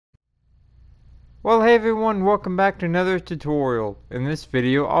Well, hey everyone, welcome back to another tutorial. In this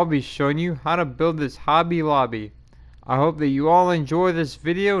video, I'll be showing you how to build this Hobby Lobby. I hope that you all enjoy this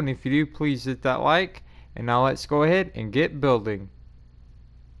video, and if you do, please hit that like. And now let's go ahead and get building.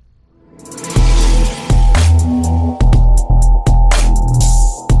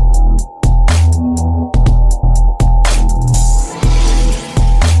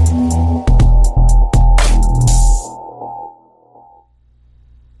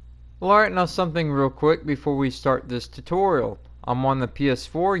 Alright, now something real quick before we start this tutorial. I'm on the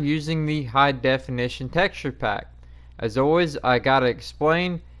PS4 using the high definition texture pack. As always, I gotta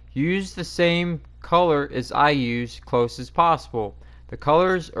explain, use the same color as I use close as possible. The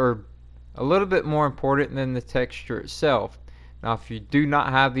colors are a little bit more important than the texture itself. Now if you do not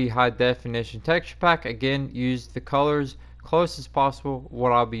have the high definition texture pack, again, use the colors close as possible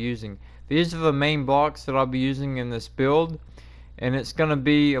what I'll be using. These are the main blocks that I'll be using in this build. And it's going to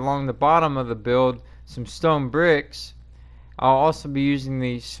be along the bottom of the build some stone bricks. I'll also be using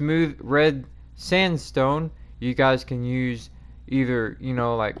the smooth red sandstone. You guys can use either,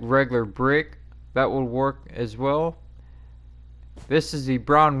 like regular brick. That will work as well. This is the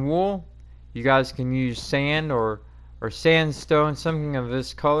brown wool. You guys can use sand or sandstone, something of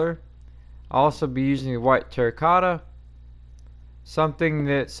this color. I'll also be using the white terracotta, something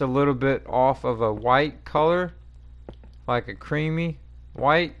that's a little bit off of a white color, like a creamy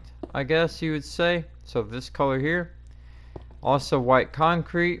white, I guess you would say. So this color here. Also white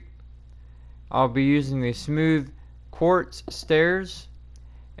concrete. I'll be using the smooth quartz stairs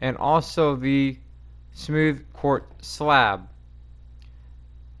and also the smooth quartz slab,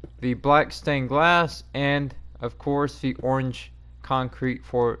 the black stained glass, and of course the orange concrete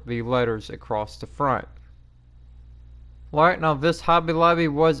for the letters across the front. Alright, now this Hobby Lobby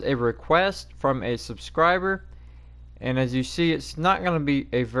was a request from a subscriber. And as you see, it's not going to be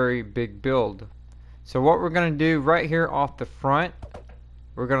a very big build. So what we're going to do right here off the front,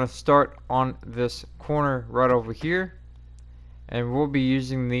 we're going to start on this corner right over here. And we'll be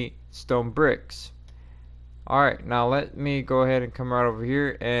using the stone bricks. Alright, now let me go ahead and come right over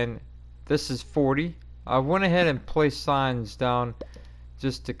here. And this is 40. I went ahead and placed signs down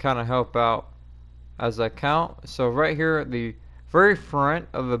just to kind of help out as I count. So right here at the very front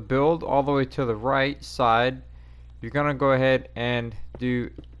of the build, all the way to the right side, you're gonna go ahead and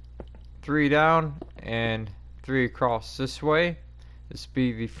do 3 down and 3 across this way. This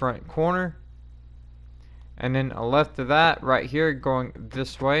be the front corner. And then left of that, right here going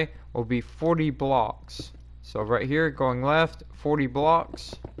this way, will be 40 blocks. So right here going left, 40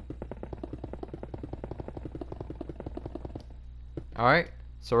 blocks. Alright,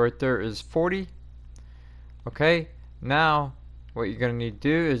 so right there is 40. Okay, now what you're gonna need to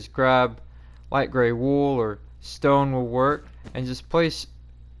do is grab light gray wool or stone will work, and just place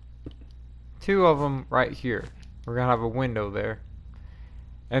 2 of them right here. We're gonna have a window there,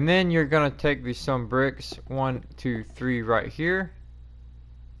 and then you're gonna take these stone bricks, 1, 2, 3 right here,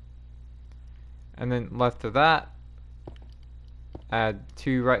 and then left of that add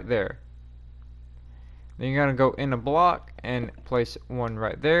 2 right there. Then you're gonna go in a block and place 1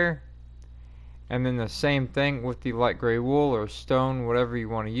 right there, and then the same thing with the light gray wool or stone, whatever you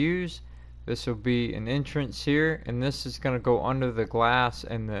want to use. This will be an entrance here, and this is going to go under the glass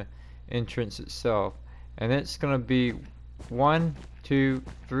and the entrance itself. And it's going to be 1, 2,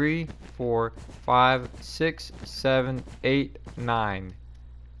 3, 4, 5, 6, 7, 8, 9.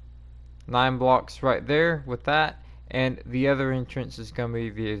 9 blocks right there with that, and the other entrance is going to be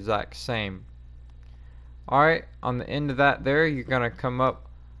the exact same. Alright, on the end of that there, you're going to come up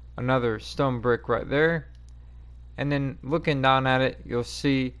another stone brick right there, and then looking down at it, you'll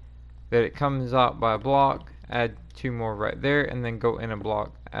see that it comes out by a block, add 2 more right there, and then go in a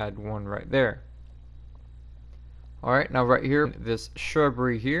block, add 1 right there. Alright, now right here, this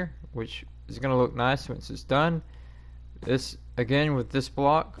shrubbery here, which is going to look nice once it's done. This, again, with this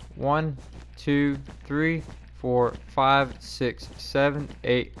block, 1, 2, 3, 4, 5, 6, 7,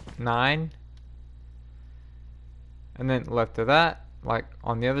 8, 9. And then left of that, like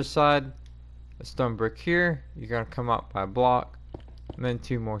on the other side, a stone brick here, you're going to come out by a block, and then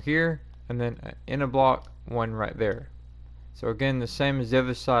 2 more here, and then in a block, 1 right there. So again, the same as the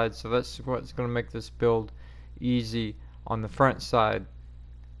other side, so that's what's going to make this build easy on the front side.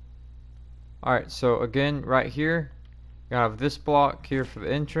 Alright, so again, right here, you're going to have this block here for the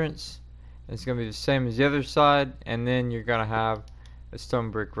entrance. It's going to be the same as the other side, and then you're going to have a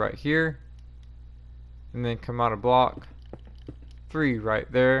stone brick right here, and then come out a block, 3 right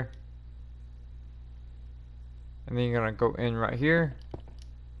there. And then you're going to go in right here,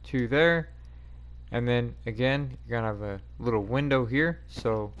 2 there, and then again you're going to have a little window here,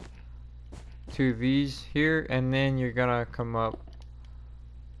 so two of these here, and then you're gonna come up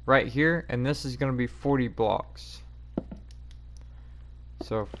right here, and this is gonna be 40 blocks.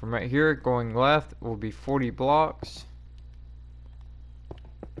 So from right here going left will be 40 blocks.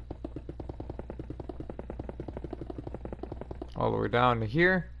 All the way down to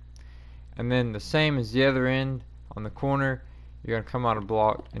here. And then the same as the other end on the corner, you're going to come out a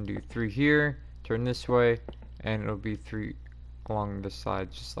block and do 3 here, turn this way, and it'll be 3 along this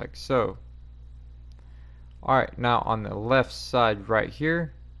side just like so. Alright, now on the left side right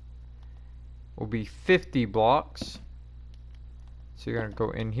here will be 50 blocks. So you're going to go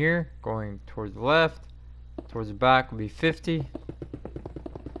in here, going towards the left, towards the back will be 50.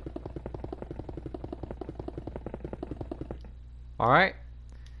 Alright,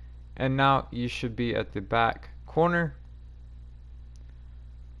 and now you should be at the back corner.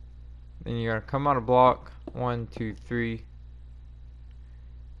 Then you're going to come out a block, 1, 2, 3,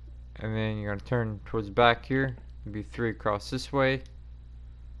 and then you're going to turn towards the back here, it'll be 3 across this way.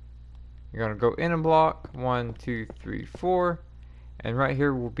 You're going to go in a block, 1, 2, 3, 4, and right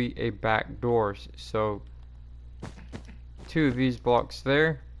here will be a back door. So 2 of these blocks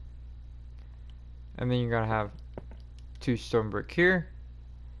there, and then you're going to have 2 stone brick here,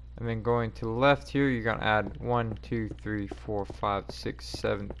 and then going to the left here you're going to add 1, 2, 3, 4, 5, 6,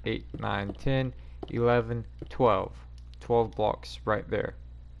 7, 8, 9, 10, 11, 12 blocks right there.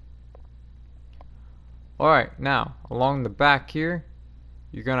 Alright, now along the back here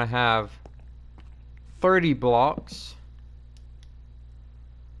you're going to have 30 blocks.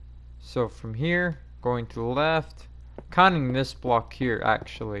 So from here going to the left, counting this block here,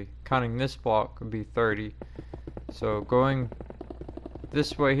 actually counting this block would be 30. So going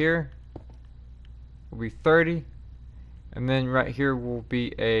this way here will be 30, and then right here will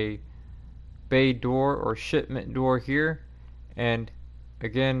be a bay door or shipment door here, and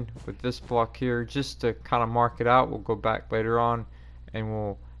again with this block here, just to kind of mark it out, we'll go back later on and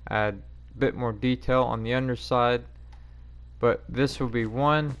we'll add a bit more detail on the underside. But this will be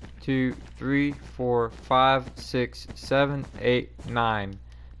 1, 2, 3, 4, 5, 6, 7, 8,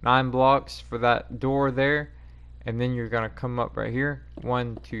 9 blocks for that door there. And then you're going to come up right here,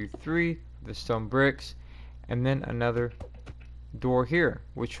 1, 2, 3, the stone bricks, and then another door here,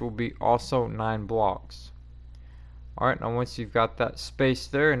 which will be also 9 blocks. Alright, now once you've got that space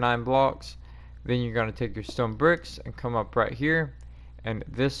there, 9 blocks, then you're going to take your stone bricks and come up right here, and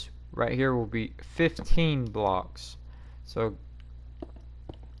this right here will be 15 blocks. So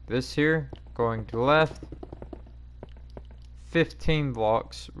this here, going to the left, 15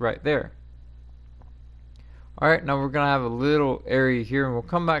 blocks right there. Alright, now we're going to have a little area here, and we'll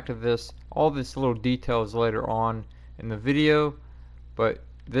come back to this, all this little details later on in the video, but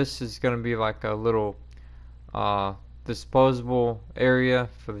this is going to be like a little disposable area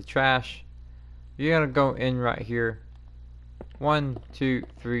for the trash. You're going to go in right here, 1, 2,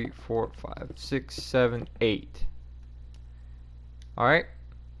 3, 4, 5, 6, 7, 8. Alright,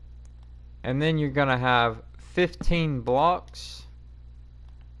 and then you're going to have 15 blocks,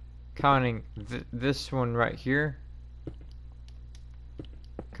 counting this one right here.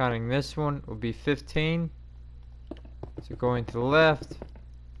 Counting this one will be 15. So going to the left,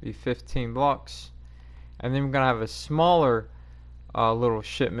 be 15 blocks. And then we're going to have a smaller little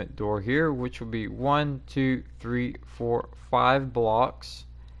shipment door here, which will be 1, 2, 3, 4, 5 blocks.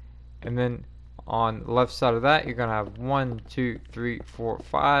 And then on the left side of that, you're going to have 1, 2, 3, 4,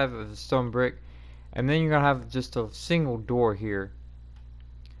 5 of the stone brick. And then you're going to have just a single door here.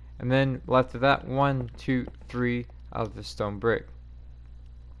 And then left of that, 1, 2, 3 of the stone brick.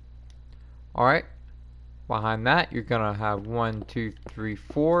 Alright, behind that you're going to have 1, 2, 3,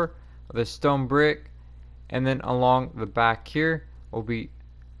 4 of the stone brick, and then along the back here will be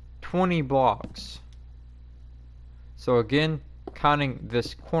 20 blocks. So again, counting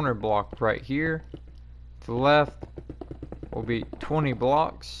this corner block right here to the left will be 20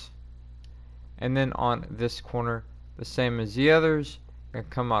 blocks, and then on this corner, the same as the others, and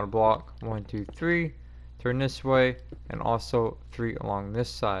come out a block, 1, 2, 3, turn this way, and also 3 along this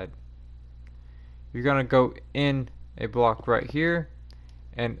side. You're going to go in a block right here,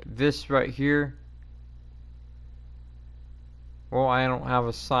 and this right here, well, I don't have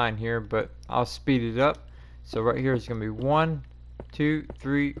a sign here, but I'll speed it up. So right here is going to be 1, 2,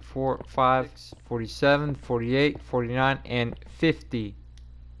 3, 4, 5, 6, 47, 48, 49, and 50.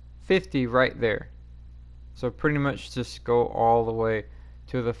 50 right there. So pretty much just go all the way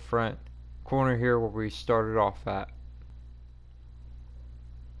to the front corner here where we started off at.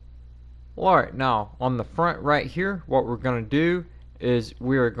 Alright, now on the front right here, what we're going to do is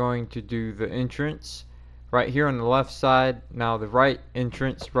we are going to do the entrance right here on the left side. Now the right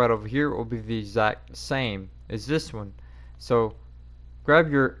entrance right over here will be the exact same as this one. So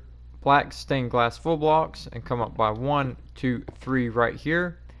grab your black stained glass full blocks and come up by 1, 2, 3 right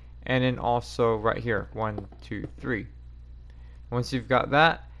here, and then also right here, 1, 2, 3. Once you've got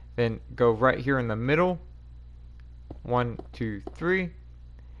that, then go right here in the middle, 1, 2, 3,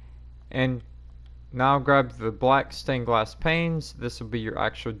 and now grab the black stained glass panes. This will be your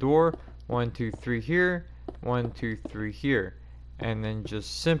actual door. 1, 2, 3 here, 1, 2, 3 here, and then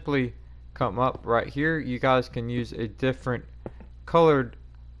just simply come up right here. You guys can use a different colored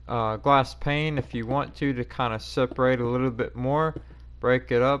glass pane if you want to kind of separate a little bit more,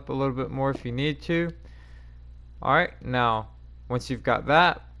 break it up a little bit more if you need to. Alright, now once you've got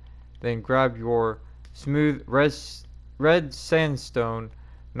that, then grab your smooth red sandstone.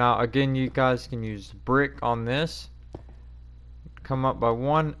 Now again, you guys can use brick on this. Come up by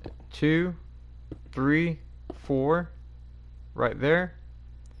 1, 2, 3, 4 right there,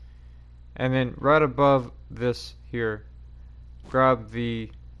 and then right above this here, grab the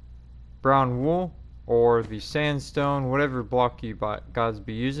brown wool or the sandstone, whatever block you guys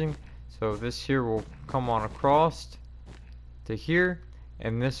be using. So this here will come on across to here,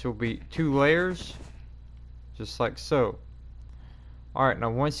 and this will be 2 layers just like so. Alright, now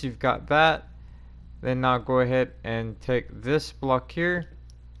once you've got that, then now go ahead and take this block here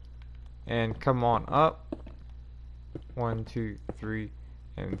and come on up 1, 2, 3,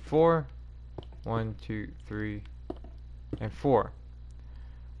 and 4. 1, 2, 3, and 4.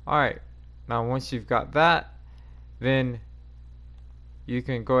 Alright, now once you've got that, then you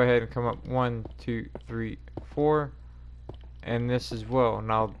can go ahead and come up 1, 2, 3, 4, and this as well.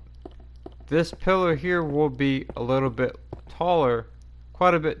 Now this pillar here will be a little bit taller,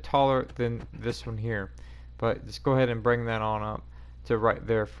 quite a bit taller than this one here, but just go ahead and bring that on up to right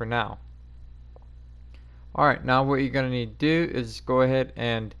there for now. Alright, now what you're going to need to do is go ahead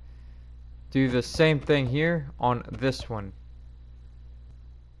and do the same thing here on this one.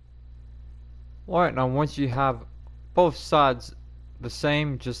 Alright, now once you have both sides the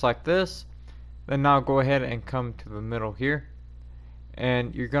same, just like this, then now go ahead and come to the middle here,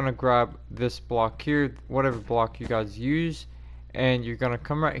 and you're going to grab this block here, whatever block you guys use, and you're going to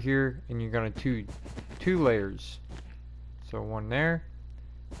come right here and you're going to do 2 layers. So 1 there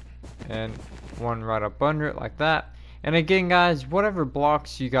and 1 right up under it like that. And again guys, whatever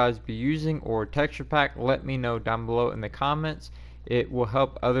blocks you guys be using or texture pack, let me know down below in the comments. It will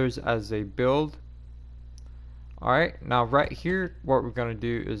help others as they build. Alright, now right here what we're going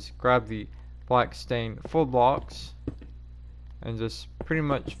to do is grab the black stain full blocks and just pretty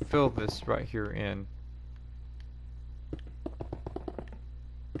much fill this right here in.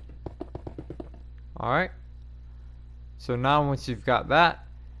 Alright, so now once you've got that,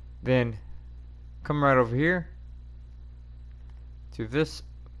 then come right over here to this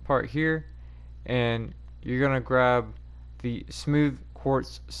part here, and you're going to grab the smooth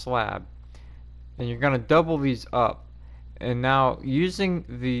quartz slab, and you're going to double these up. And now using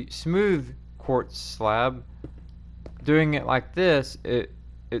the smooth quartz slab, doing it like this,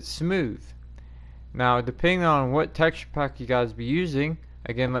 it's smooth. Now depending on what texture pack you guys be using,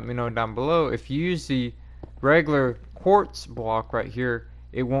 again let me know down below. If you use the regular quartz block right here,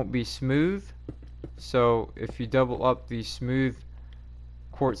 it won't be smooth. So if you double up the smooth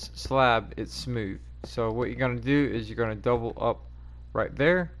quartz slab, it's smooth. So what you're going to do is you're going to double up right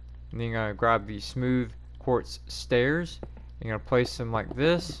there, and then you're going to grab the smooth quartz stairs. You're going to place them like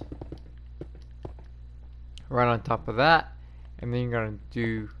this right on top of that, and then you're going to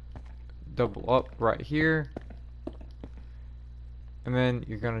do double up right here, and then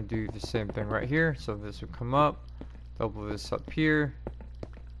you're going to do the same thing right here. So this will come up, double this up here,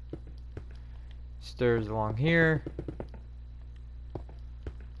 stairs along here,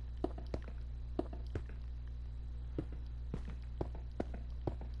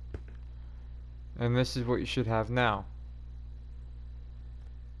 and this is what you should have now.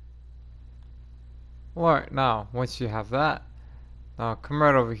 Alright, now once you have that, now come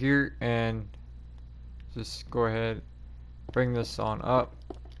right over here and just go ahead, bring this on up.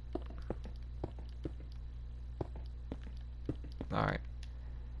 Alright,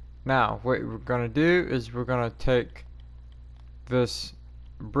 now what we're going to do is we're going to take this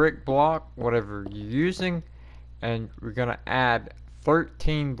brick block, whatever you're using, and we're going to add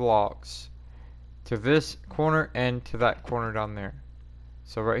 13 blocks to this corner and to that corner down there.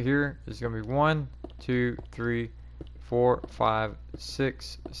 So right here is going to be 1, 2, 3, 4, 5,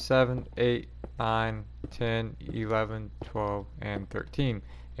 6, 7, 8, 9, 10, 11, 12, and 13.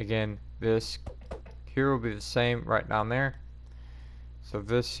 Again, this here will be the same right down there. So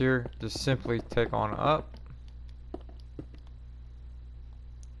this here, just simply take on up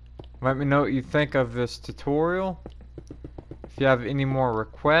Let me know what you think of this tutorial. If you have any more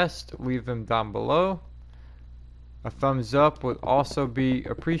requests, leave them down below. A thumbs up would also be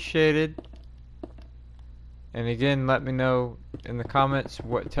appreciated. And again, let me know in the comments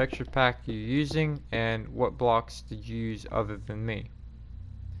what texture pack you're using and what blocks did you use other than me.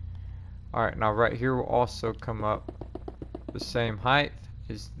 Alright, now right here will also come up the same height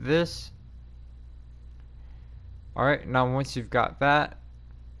as this. Alright, now once you've got that,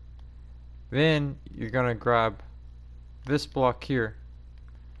 then you're going to grab this block here,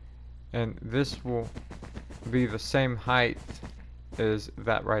 and this will be the same height as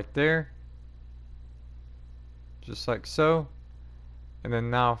that right there, just like so. And then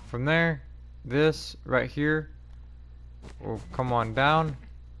now from there, this right here will come on down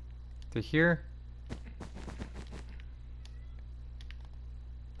to here,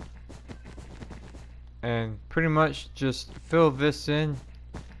 and pretty much just fill this in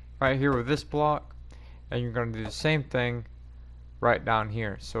right here with this block, and you're going to do the same thing right down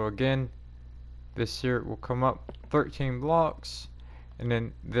here. So again, this here will come up 13 blocks, and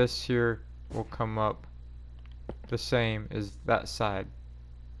then this here will come up the same as that side.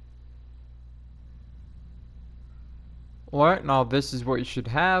 Alright, now this is what you should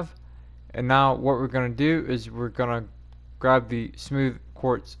have. And now what we're going to do is we're going to grab the smooth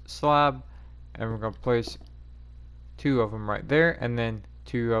quartz slab, and we're going to place 2 of them right there, and then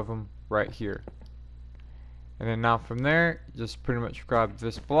 2 of them right here. And then now from there, just pretty much grab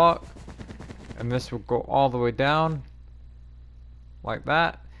this block, and this will go all the way down like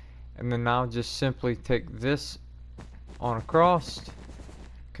that. And then now just simply take this on across,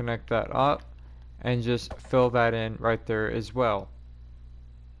 connect that up, and just fill that in right there as well.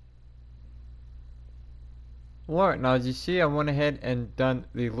 Alright, now as you see, I went ahead and done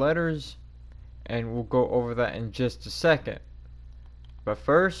the letters, and we'll go over that in just a second. But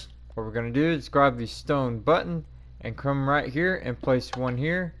first, what we're going to do is grab the stone button and come right here and place 1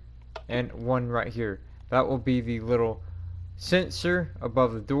 here and 1 right here. That will be the little sensor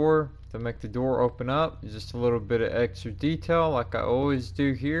above the door to make the door open up. Just a little bit of extra detail like I always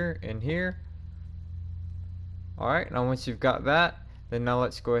do here and here. Alright, now once you've got that, then now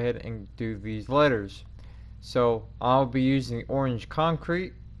let's go ahead and do these letters. So I'll be using orange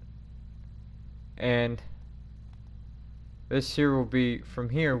concrete, and this here will be from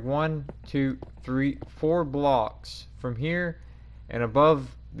here 1, 2, 3, 4 blocks from here, and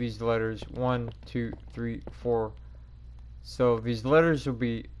above these letters 1, 2, 3, 4. So these letters will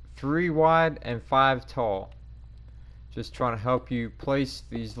be 3 wide and 5 tall. Just trying to help you place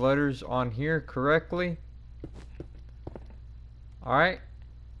these letters on here correctly. Alright,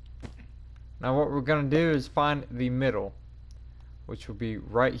 now what we're going to do is find the middle, which will be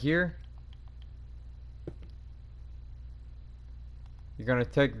right here. You're going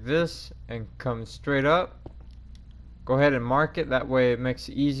to take this and come straight up. Go ahead and mark it, that way it makes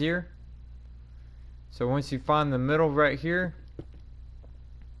it easier. So once you find the middle right here,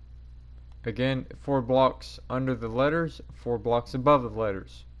 again 4 blocks under the letters, 4 blocks above the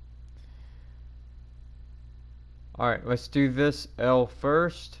letters. Alright, let's do this L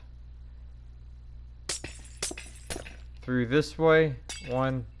first. Through this way,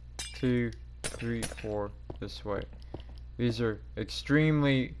 1, 2, 3, 4 this way. These are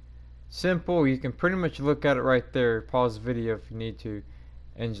extremely simple. You can pretty much look at it right there, pause the video if you need to,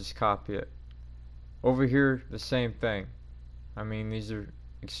 and just copy it. Over here, the same thing. I mean, these are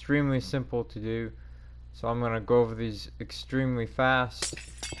extremely simple to do, so I'm going to go over these extremely fast.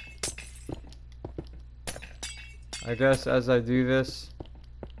 I guess as I do this,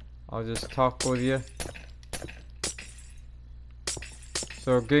 I'll just talk with you.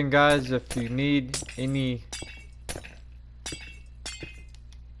 So again guys, if you need any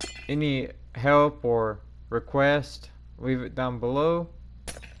help or request, leave it down below.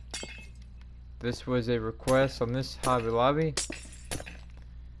 This was a request on this Hobby Lobby.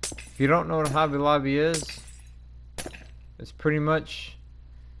 If you don't know what a Hobby Lobby is, it's pretty much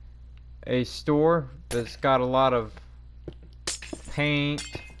a store that's got a lot of paint,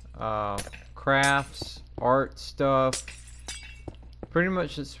 crafts, art stuff. Pretty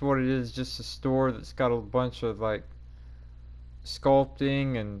much that's what it is, just a store that's got a bunch of like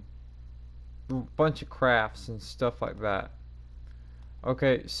sculpting and a bunch of crafts and stuff like that.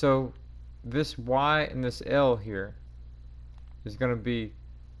 Okay, so this Y and this L here is going to be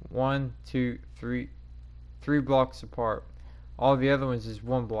 1, 2, 3 blocks apart. All the other ones is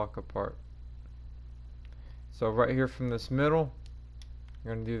 1 block apart. So right here from this middle,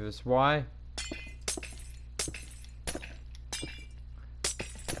 you're going to do this Y.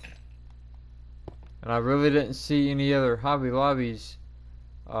 And I really didn't see any other Hobby Lobbies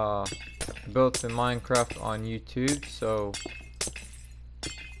built in Minecraft on YouTube, so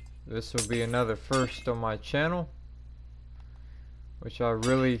this will be another first on my channel, which I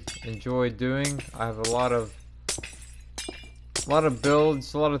really enjoy doing. I have a lot of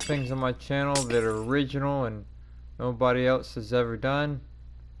builds, a lot of things on my channel that are original and nobody else has ever done.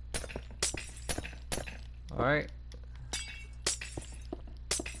 Alright.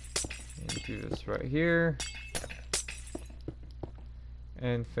 Do this right here.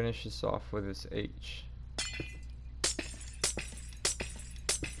 And finish this off with this H.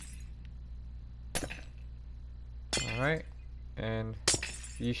 Alright. And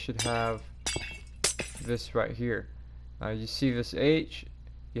you should have this right here. Now you see this H,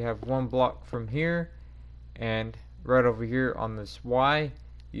 you have one block from here, and right over here on this Y,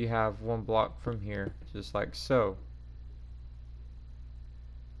 you have one block from here, just like so.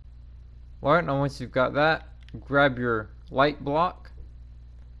 Alright, now once you've got that, grab your light block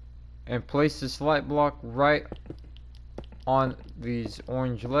and place this light block right on these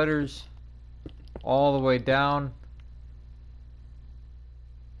orange letters all the way down.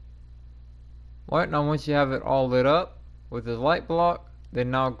 Alright, now once you have it all lit up with the light block, then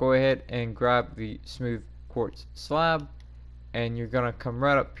now go ahead and grab the smooth quartz slab, and you're gonna come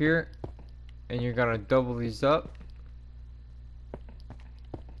right up here and you're gonna double these up.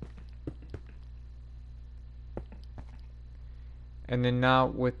 And then now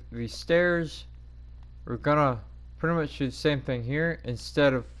with the stairs, we're gonna pretty much do the same thing here.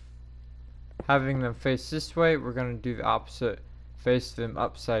 Instead of having them face this way, we're gonna do the opposite, face them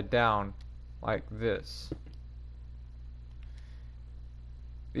upside down like this.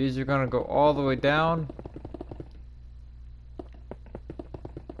 These are gonna go all the way down.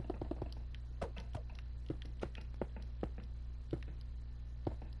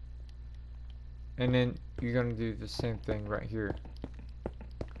 And then you're gonna do the same thing right here.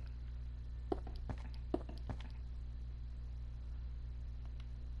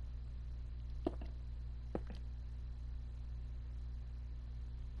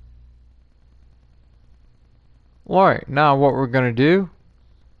 Alright, now what we're gonna do,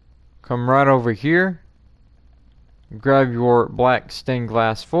 come right over here, grab your black stained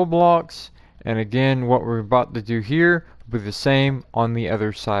glass full blocks, and again what we're about to do here will be the same on the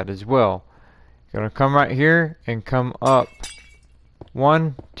other side as well. You're gonna come right here and come up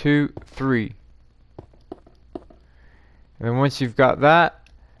 1, 2, 3. And then once you've got that,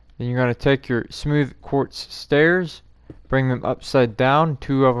 then you're gonna take your smooth quartz stairs, bring them upside down,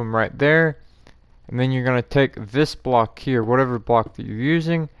 2 of them right there. And then you're going to take this block here, whatever block that you're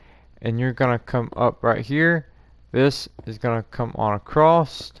using, and you're going to come up right here. This is going to come on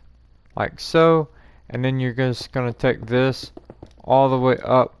across, like so. And then you're just going to take this all the way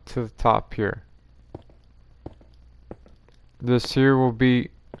up to the top here. This here will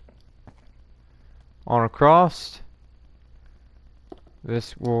be on across.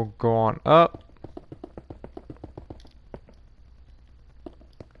 This will go on up.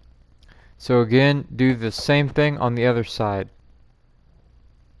 So again, do the same thing on the other side.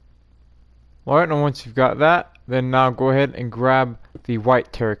 Alright, now once you've got that, then now go ahead and grab the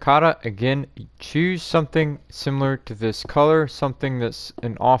white terracotta. Again, choose something similar to this color, something that's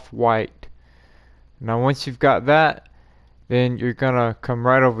an off-white. Now once you've got that, then you're gonna come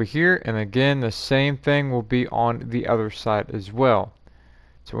right over here, and again the same thing will be on the other side as well.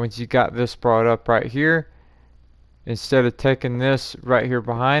 So once you got this brought up right here, instead of taking this right here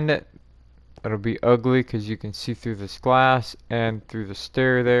behind it, it'll be ugly because you can see through this glass and through the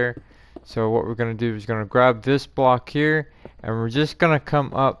stair there. So what we're going to do is going to grab this block here, and we're just going to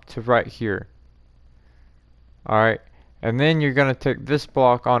come up to right here. Alright, and then you're going to take this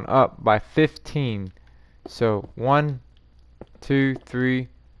block on up by 15. So 1, 2, 3,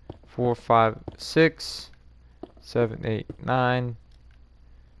 4, 5, 6, 7, 8, 9,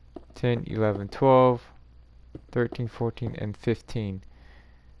 10, 11, 12, 13, 14, and 15.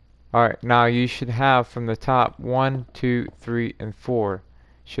 Alright, now you should have from the top 1, 2, 3, and 4.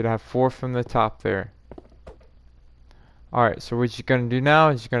 Should have 4 from the top there. Alright, so what you're going to do now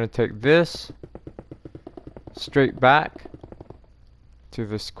is you're going to take this straight back to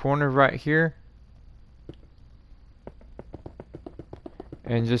this corner right here.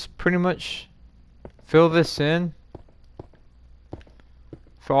 And just pretty much fill this in.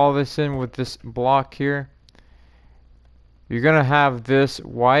 Fill all this in with this block here. You're going to have this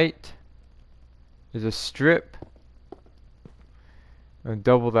white is a strip, and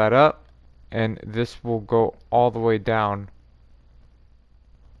double that up, and this will go all the way down.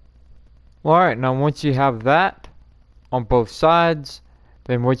 Alright, now once you have that on both sides,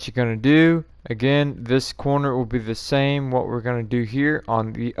 then what you're going to do, again, this corner will be the same what we're going to do here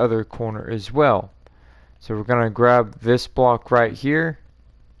on the other corner as well. So we're going to grab this block right here,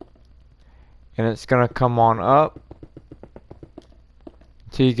 and it's going to come on up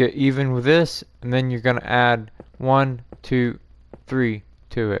until you get even with this, and then you're going to add 1, 2, 3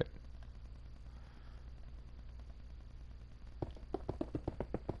 to it.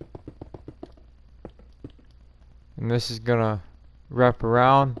 And this is going to wrap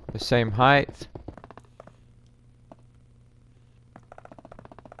around the same height.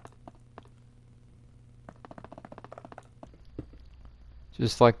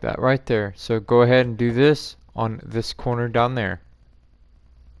 Just like that right there. So go ahead and do this on this corner down there.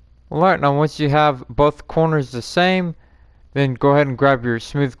 Alright, now once you have both corners the same, then go ahead and grab your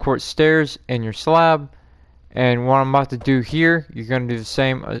smooth quartz stairs and your slab. And what I'm about to do here, you're going to do the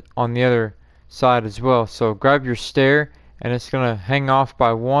same on the other side as well. So grab your stair, and it's going to hang off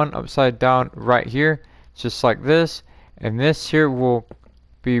by one upside down right here, just like this. And this here will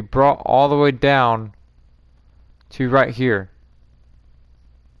be brought all the way down to right here.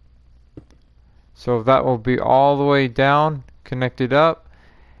 So that will be all the way down, connected up.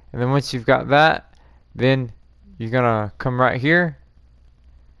 And then once you've got that, then you're going to come right here.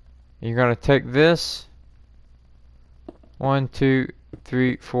 You're going to take this 1, 2,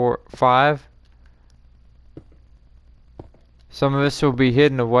 3, 4, 5. Some of this will be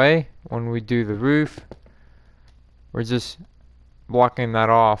hidden away when we do the roof. We're just blocking that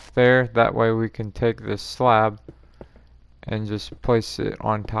off there. That way we can take this slab and just place it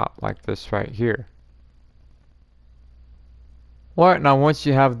on top like this right here. Alright, now once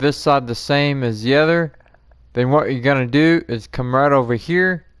you have this side the same as the other, then what you're going to do is come right over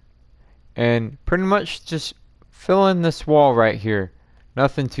here and pretty much just fill in this wall right here.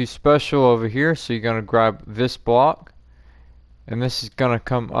 Nothing too special over here, so you're going to grab this block, and this is going to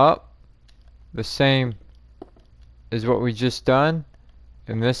come up the same as what we just done,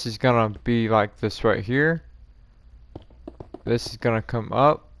 and this is going to be like this right here. This is going to come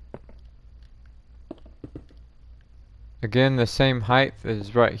up. Again, the same height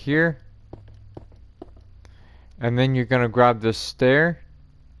is right here. And then you're going to grab this stair,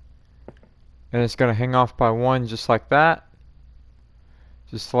 and it's going to hang off by one just like that.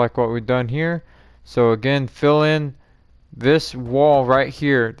 Just like what we've done here. So again, fill in this wall right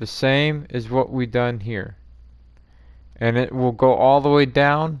here the same as what we done here. And it will go all the way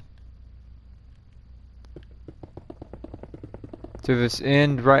down to this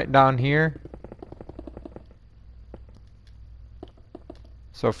end right down here.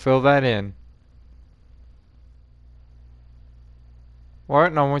 So fill that in.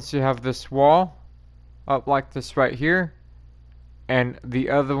 Alright, now once you have this wall up like this right here, and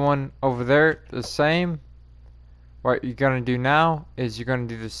the other one over there the same, what you're going to do now is you're going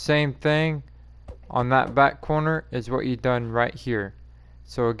to do the same thing on that back corner as what you've done right here.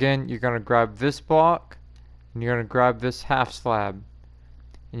 So again, you're going to grab this block, and you're going to grab this half slab,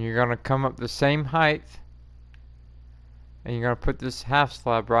 and you're going to come up the same height, and you're going to put this half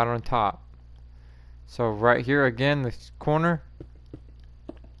slab right on top. So right here again, this corner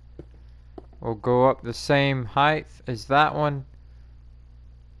will go up the same height as that one,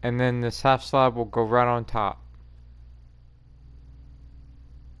 and then this half slab will go right on top.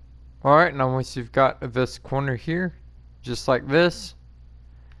 Alright, now once you've got this corner here, just like this,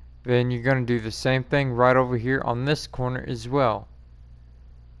 then you're going to do the same thing right over here on this corner as well.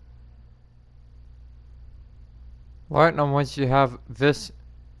 Alright, now once you have this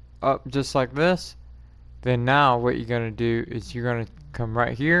up just like this, then now what you're going to do is you're going to come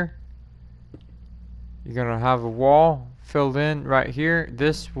right here. You're going to have a wall filled in right here.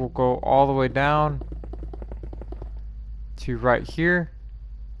 This will go all the way down to right here.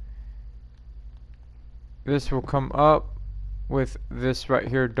 This will come up with this right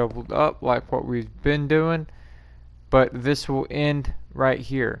here doubled up like what we've been doing, but this will end right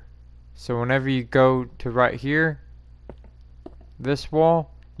here. So whenever you go to right here, this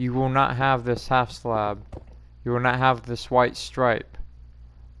wall, you will not have this half slab. You will not have this white stripe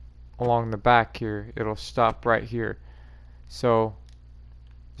along the back here. It'll stop right here. So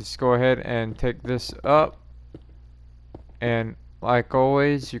just go ahead and take this up, and like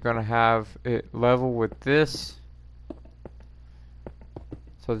always, you're going to have it level with this.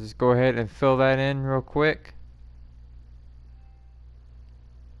 So just go ahead and fill that in real quick.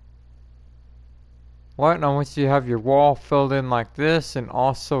 Alright, now once you have your wall filled in like this, and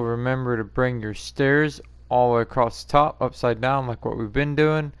also remember to bring your stairs all the way across the top, upside down like what we've been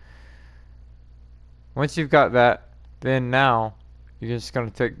doing. Once you've got that, then now you're just going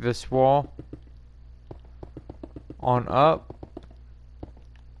to take this wall on up,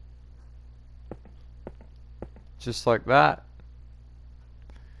 just like that.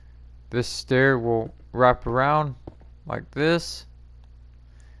 This stair will wrap around like this.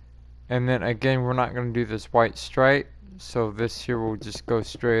 And then again, we're not going to do this white stripe, so this here will just go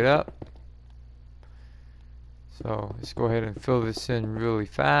straight up. So let's go ahead and fill this in really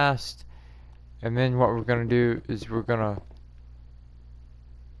fast. And then what we're going to do is we're going to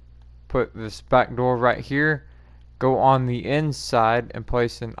put this back door right here, go on the inside and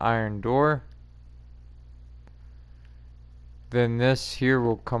place an iron door. Then this here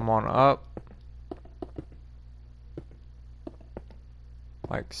will come on up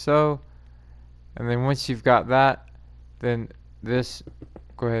like so. And then once you've got that, then this,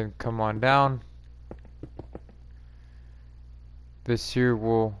 go ahead and come on down. This here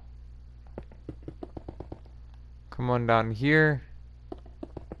will come on down here.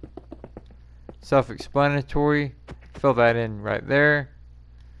 Self-explanatory. Fill that in right there.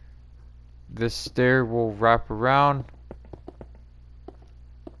 This stair will wrap around,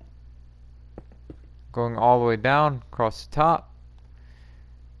 going all the way down across the top.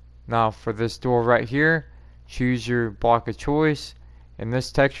 Now for this door right here, choose your block of choice. In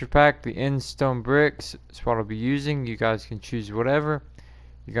this texture pack, the end stone bricks is what I'll be using. You guys can choose whatever.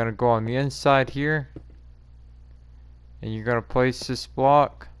 You're going to go on the inside here, and you're going to place this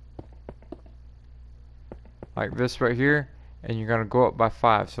block like this right here, and you're going to go up by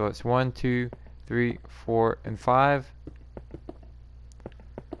 5. So it's 1, 2, 3, 4, and 5.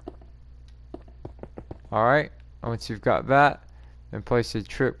 Alright, once you've got that, then place a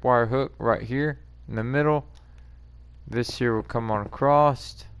tripwire hook right here in the middle. This here will come on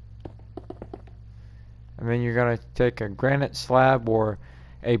across, and then you're going to take a granite slab or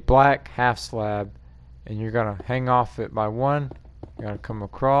a black half slab, and you're going to hang off it by 1. You're going to come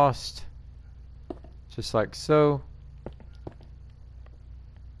across just like so.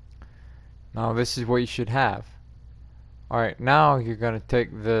 Now this is what you should have. Alright, now you're going to take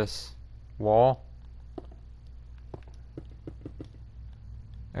this wall,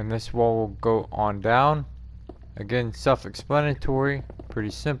 and this wall will go on down. Again, self-explanatory, pretty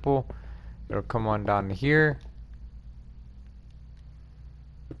simple. It'll come on down to here.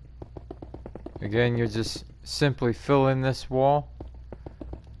 Again, you'll just simply fill in this wall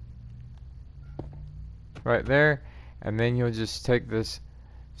right there, and then you'll just take this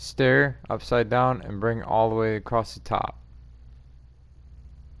stair upside down and bring it all the way across the top.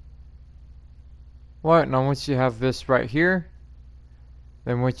 Alright, now once you have this right here,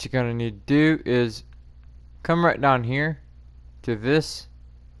 then what you're going to need to do is come right down here to this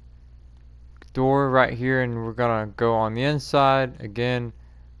door right here, and we're going to go on the inside. Again,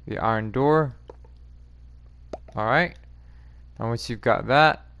 the iron door. Alright, now once you've got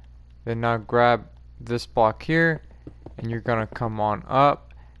that, then now grab this block here, and you're going to come on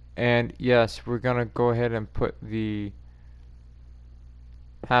up. And yes, we're going to go ahead and put the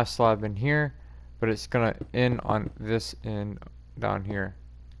half slab in here, but it's going to end on this end down here.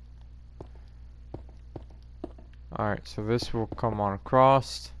 Alright, so this will come on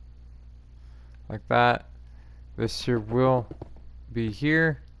across like that. This here will be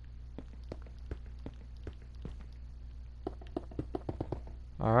here.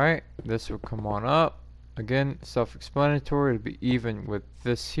 Alright, this will come on up. Again, self-explanatory, it'll be even with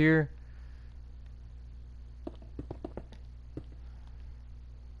this here.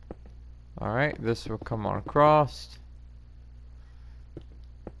 Alright, this will come on across.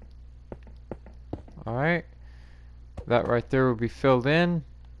 Alright, that right there will be filled in.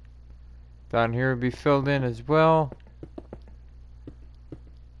 Down here will be filled in as well.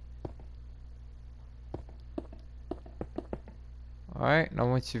 Alright, now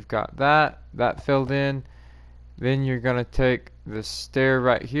once you've got that filled in, then you're going to take this stair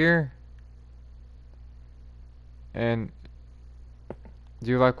right here and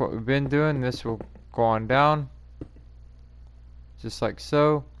do like what we've been doing. This will go on down just like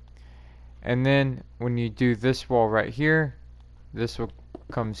so. And then when you do this wall right here, this will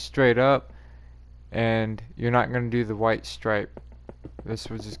come straight up, and you're not going to do the white stripe. This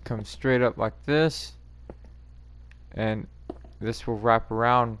will just come straight up like this, and this will wrap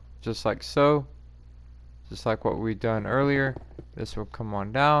around just like so, just like what we done earlier. This will come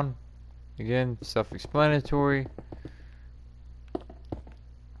on down. Again, self-explanatory.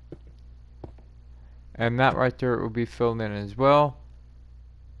 And that right there will be filled in as well.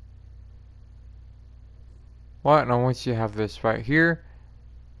 Alright, now once you have this right here,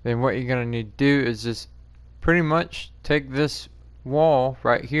 then what you're going to need to do is just pretty much take this wall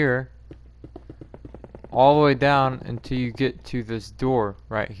right here all the way down until you get to this door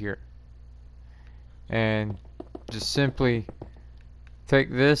right here, and just simply take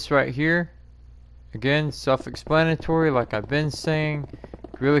this right here Again, self-explanatory like I've been saying.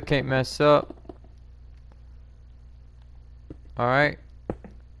 Really can't mess up. Alright.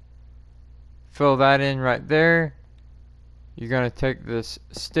 Fill that in right there. You're going to take this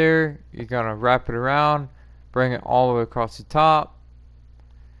stair, you're going to wrap it around, bring it all the way across the top.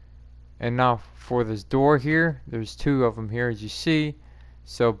 And now for this door here, there's two of them here as you see.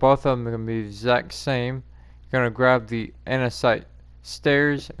 So both of them are going to be the exact same. You're going to grab the andesite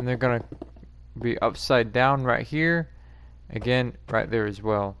stairs and they're going to be upside down right here. Again, right there as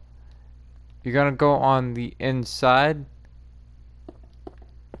well. You're going to go on the inside.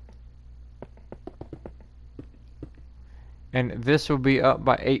 And this will be up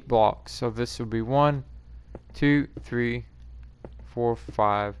by 8 blocks. So this will be 1, 2, 3, 4,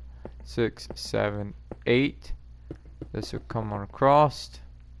 5, 6, 7, 8. This will come on across.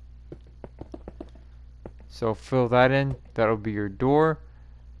 So fill that in. That'll be your door.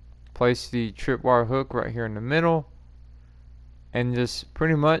 Place the tripwire hook right here in the middle. And just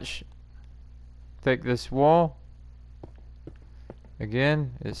pretty much take this wall.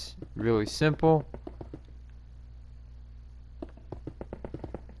 Again, it's really simple.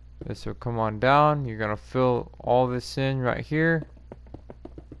 This will come on down. You're going to fill all this in right here.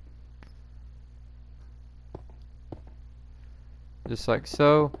 Just like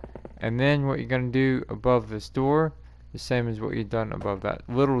so. And then what you're going to do above this door, the same as what you've done above that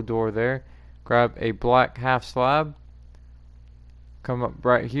little door there. Grab a black half slab. Come up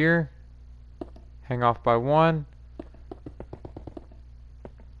right here. Hang off by 1.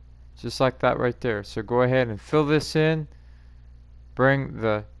 Just like that right there. So go ahead and fill this in. Bring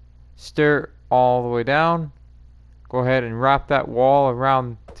the stair all the way down. Go ahead and wrap that wall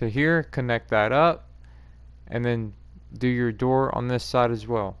around to here. Connect that up. And then do your door on this side as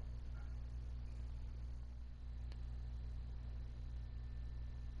well.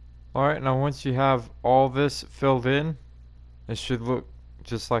 Alright, now once you have all this filled in, it should look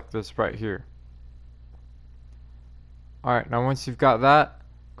just like this right here. Alright, now once you've got that,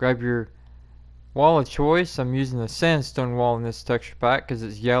 grab your wall of choice. I'm using the sandstone wall in this texture pack because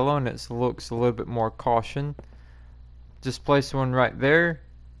it's yellow and it looks a little bit more caution. Just place one right there.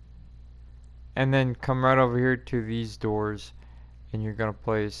 And then come right over here to these doors. And you're going to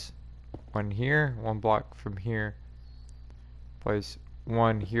place one here, one block from here. Place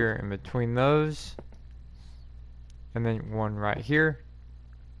one here in between those. And then one right here.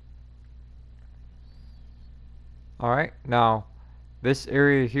 Alright, now this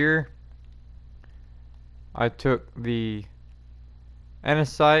area here, I took the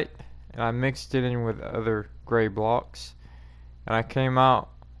andesite and I mixed it in with other gray blocks. And I came out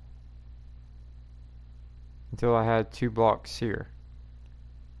until I had 2 blocks here.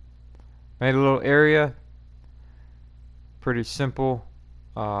 Made a little area. Pretty simple.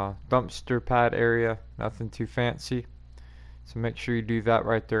 Dumpster pad area. Nothing too fancy. So make sure you do that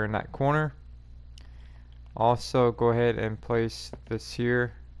right there in that corner. Also go ahead and place this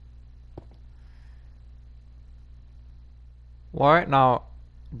here. Alright, now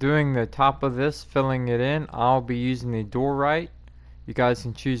doing the top of this, filling it in, I'll be using the door right. You guys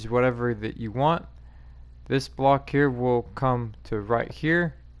can choose whatever that you want. This block here will come to right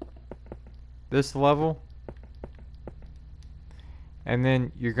here, this level, and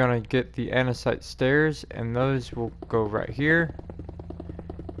then you're gonna get the andesite stairs, and those will go right here,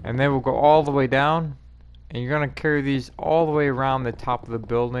 and they will go all the way down, and you're gonna carry these all the way around the top of the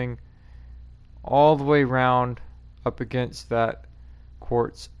building, all the way around up against that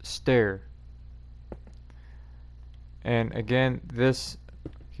quartz stair. And again, this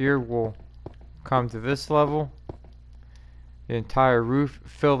here will come to this level, the entire roof,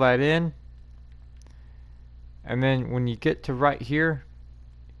 fill that in, and then when you get to right here,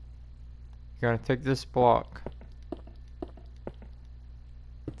 you're going to take this block,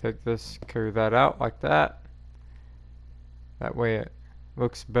 take this, carry that out like that. That way it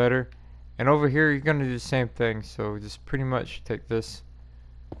looks better. And over here you're going to do the same thing, so just pretty much take this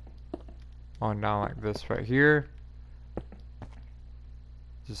on down like this right here,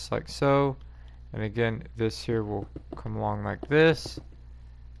 just like so. And again, this here will come along like this,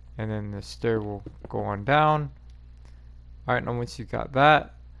 and then the stair will go on down. Alright, now once you got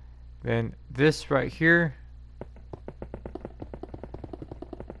that, then this right here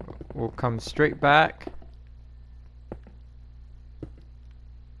will come straight back.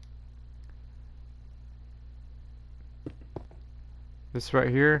 This right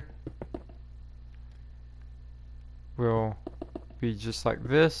here will be just like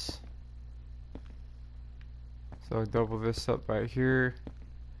this. So double this up right here,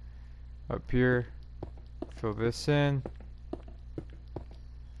 up here, fill this in,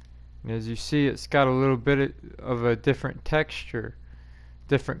 And as you see, it's got a little bit of a different texture,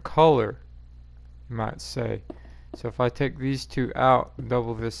 different color, you might say. So if I take these two out and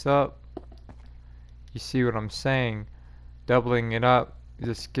double this up, you see what I'm saying. Doubling it up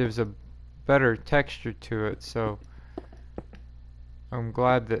just gives a better texture to it. So I'm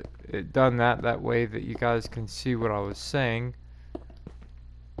glad that it done that way that you guys can see what I was saying.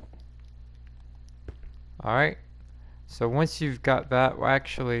 Alright, so once you've got that, well,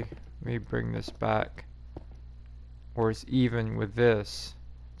 actually, let me bring this back where it's even with this,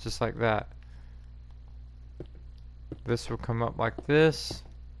 just like that. This will come up like this,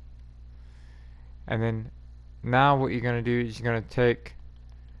 and then now what you're going to do is you're going to take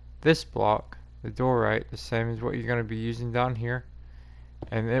this block, the door right, the same as what you're going to be using down here,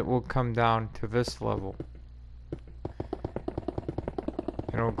 and it will come down to this level.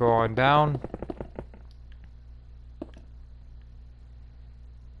 And it'll go on down.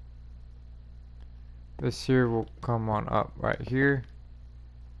 This here will come on up right here.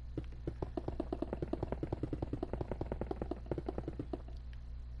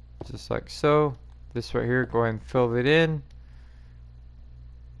 Just like so. This right here, go ahead and fill it in.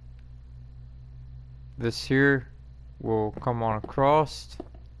 This here will come on across.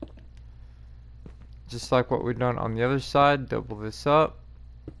 Just like what we've done on the other side. Double this up.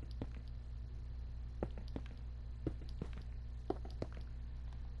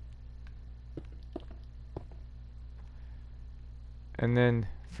 And then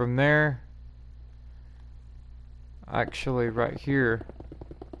from there, actually right here,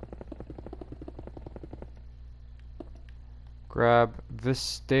 grab this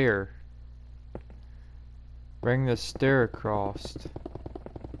stair, bring this stair across.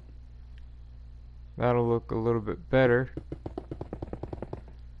 That'll look a little bit better.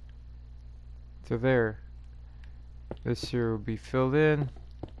 To there. This here will be filled in.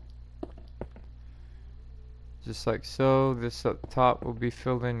 Just like so. This up top will be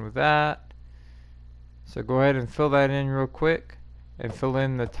filled in with that. So go ahead and fill that in real quick and fill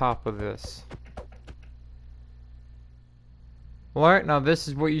in the top of this. Alright, now this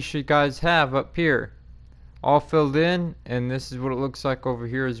is what you should guys have up here. All filled in, and this is what it looks like over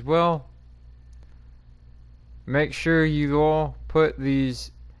here as well. Make sure you all put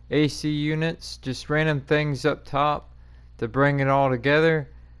these AC units, just random things up top to bring it all together.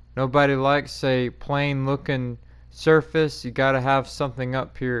 Nobody likes a plain looking surface. You gotta have something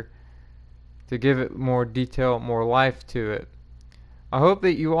up here to give it more detail, more life to it. I hope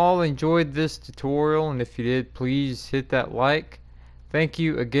that you all enjoyed this tutorial, and if you did, please hit that like. Thank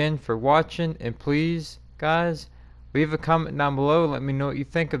you again for watching, and please guys, leave a comment down below and let me know what you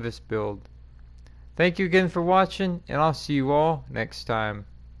think of this build. Thank you again for watching, and I'll see you all next time.